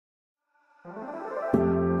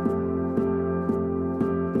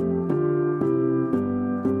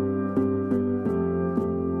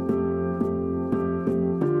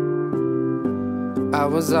I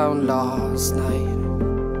was out last night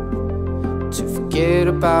to forget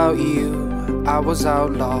about you. I was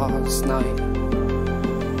out last night,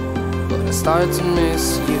 but I started to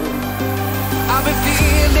miss you. I've been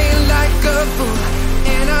feeling like a fool,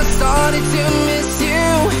 and I started to miss you.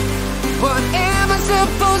 What am I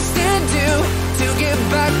supposed to do to get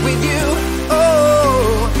back with you?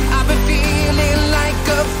 Oh, I've been feeling like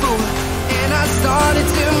a fool, and I started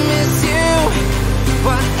to miss you.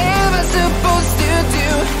 What am I supposed to do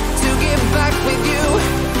to get back with you?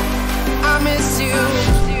 I miss you.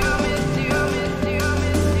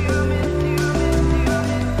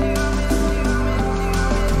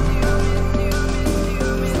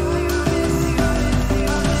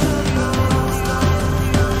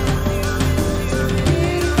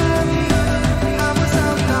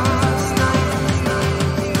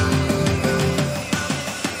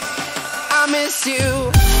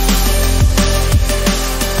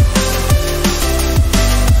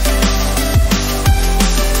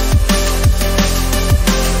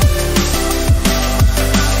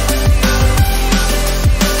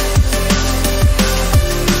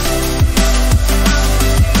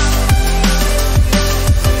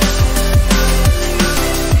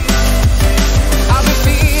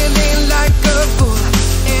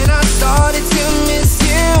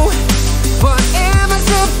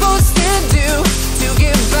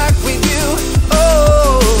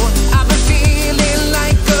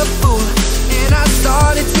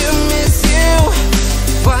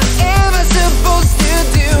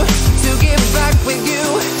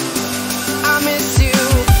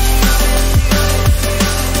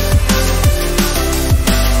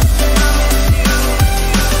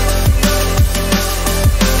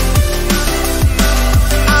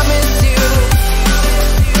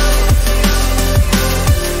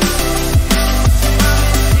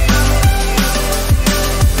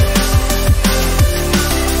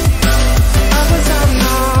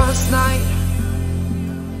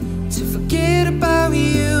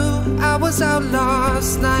 Out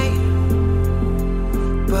last night,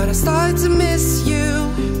 but I started to miss you.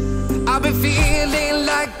 I've been feeling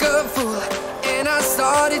like a fool, and I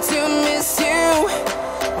started to miss you.